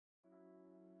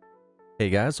Hey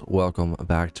guys, welcome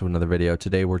back to another video.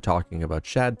 Today we're talking about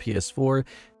ShadPS4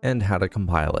 and how to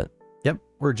compile it. Yep,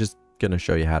 we're just going to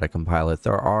show you how to compile it.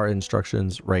 There are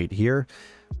instructions right here,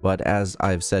 but as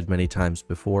I've said many times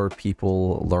before,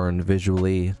 people learn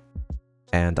visually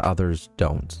and others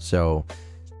don't. So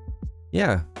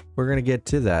yeah, we're going to get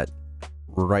to that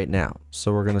right now.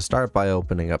 So we're going to start by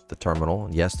opening up the terminal.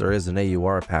 Yes, there is an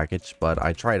AUR package, but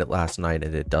I tried it last night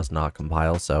and it does not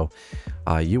compile. So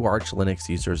you Arch Linux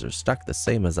users are stuck the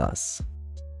same as us.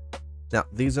 Now,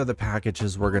 these are the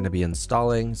packages we're going to be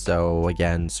installing. So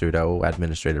again, sudo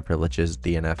administrator privileges,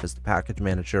 DNF is the package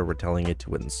manager. We're telling it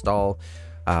to install.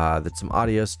 That's some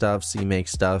audio stuff, CMake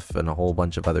stuff, and a whole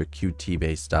bunch of other Qt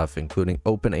based stuff, including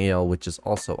OpenAL, which is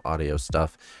also audio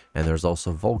stuff. And there's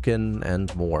also Vulkan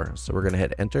and more. So we're going to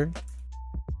hit enter.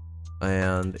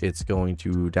 And it's going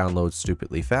to download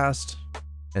stupidly fast.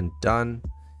 And done.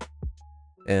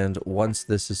 And once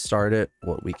this is started,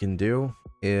 what we can do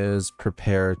is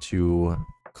prepare to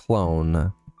clone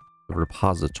the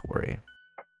repository.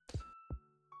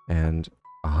 And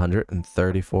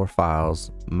 134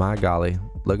 files. My golly,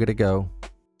 look at it go.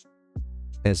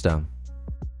 It's done.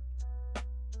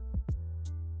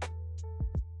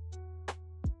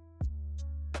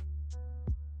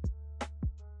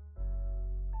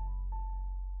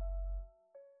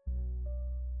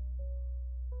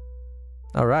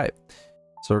 All right.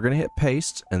 So we're going to hit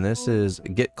paste, and this is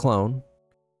git clone.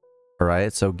 All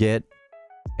right. So git,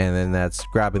 and then that's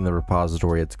grabbing the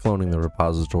repository. It's cloning the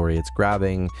repository. It's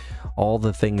grabbing all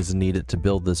the things needed to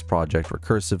build this project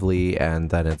recursively. And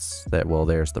then it's that, well,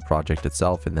 there's the project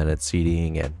itself, and then it's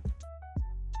CDing it.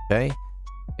 Okay.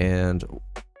 And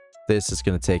this is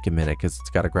going to take a minute because it's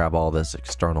got to grab all this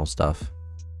external stuff.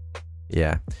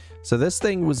 Yeah. So this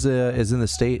thing was is in the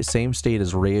same state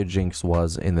as RayGinx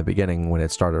was in the beginning when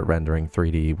it started rendering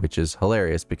 3D, which is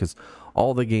hilarious because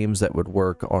all the games that would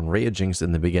work on RayGinx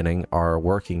in the beginning are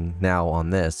working now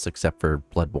on this, except for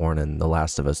Bloodborne and The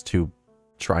Last of Us 2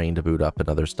 trying to boot up and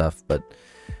other stuff. But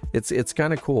it's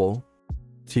kind of cool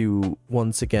to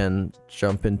once again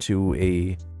jump into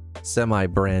a semi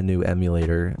brand new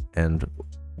emulator and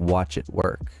watch it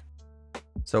work.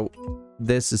 So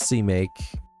this is CMake.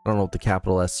 I don't know what the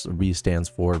capital S or B stands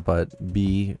for, but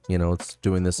B, you know, it's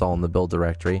doing this all in the build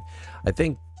directory. I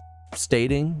think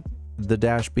stating the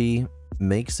 -B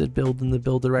makes it build in the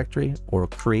build directory, or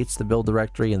creates the build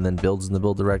directory and then builds in the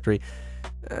build directory.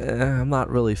 I'm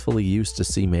not really fully used to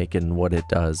CMake and what it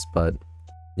does, but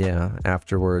yeah,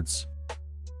 afterwards,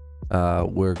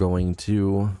 we're going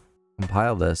to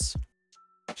compile this.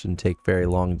 Shouldn't take very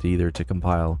long either to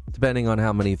compile, depending on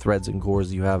how many threads and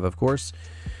cores you have, of course.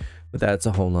 But that's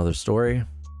a whole nother story.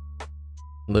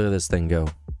 Look at this thing go.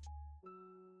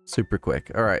 Super quick.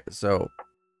 All right, so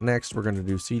next we're going to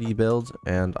do cd build,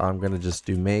 and I'm going to just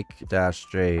do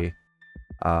make-j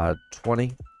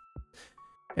 20.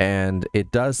 And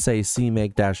it does say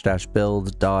cmake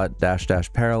 --build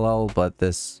dot parallel, but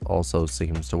this also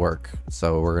seems to work.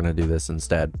 So we're going to do this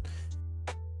instead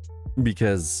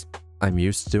because I'm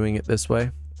used to doing it this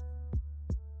way.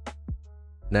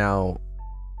 Now,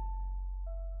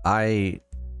 I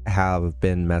have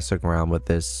been messing around with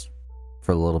this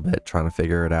for a little bit, trying to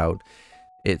figure it out.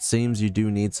 It seems you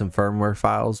do need some firmware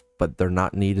files, but they're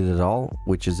not needed at all,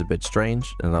 which is a bit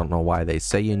strange. And I don't know why they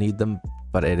say you need them,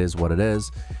 but it is what it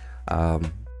is. I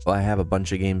have a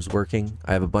bunch of games working.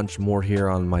 I have a bunch more here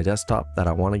on my desktop that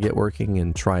I want to get working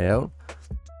and try out.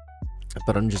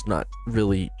 But I'm just not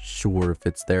really sure if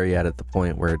it's there yet at the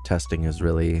point where testing is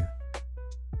really,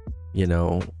 you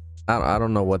know, I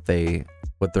don't know what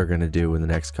they're going to do in the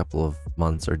next couple of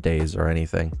months or days or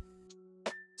anything.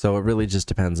 So it really just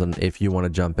depends on if you want to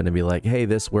jump in and be like, hey,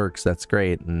 this works, that's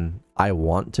great, and I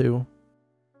want to,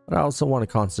 but I also want to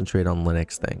concentrate on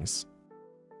Linux things.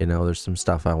 You know, there's some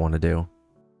stuff I want to do.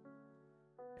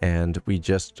 And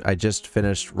I just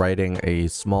finished writing a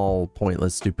small,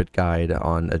 pointless, stupid guide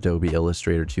on Adobe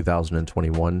Illustrator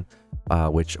 2021,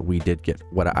 which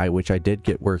I did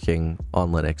get working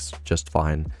on Linux just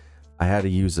fine. I had to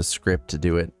use a script to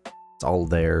do it. It's all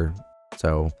there.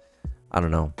 So, I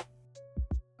don't know.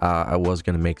 I was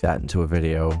going to make that into a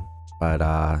video, but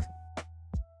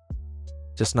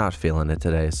just not feeling it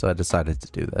today. So I decided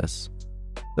to do this.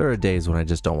 There are days when I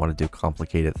just don't want to do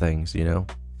complicated things, you know?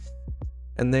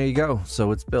 And there you go.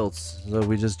 So it's built. So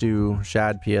we just do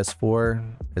ShadPS4.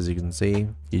 As you can see,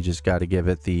 you just got to give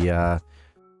it the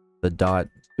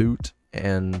 .boot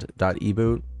and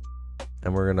 .eboot.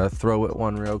 And we're going to throw it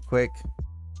one real quick.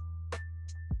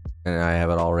 And I have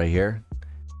it all right here.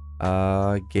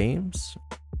 Games.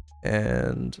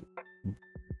 And,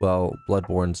 well,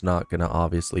 Bloodborne's not going to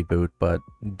obviously boot, but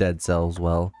Dead Cells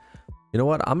will. You know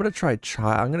what? I'm gonna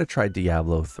try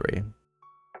Diablo 3.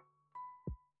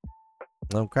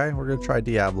 Okay, we're gonna try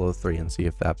Diablo 3 and see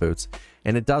if that boots.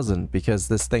 And it doesn't, because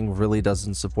this thing really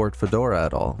doesn't support Fedora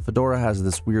at all. Fedora has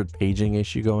this weird paging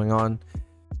issue going on.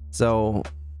 So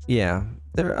yeah,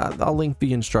 I'll link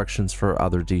the instructions for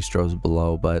other distros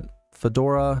below, but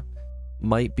Fedora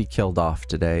might be killed off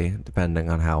today, depending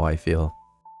on how I feel.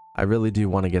 I really do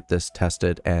want to get this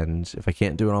tested, and if I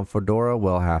can't do it on Fedora,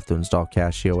 we'll have to install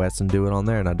CachyOS and do it on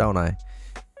there, now don't I?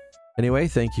 Anyway,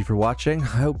 thank you for watching. I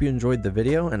hope you enjoyed the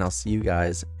video, and I'll see you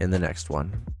guys in the next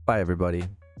one. Bye, everybody.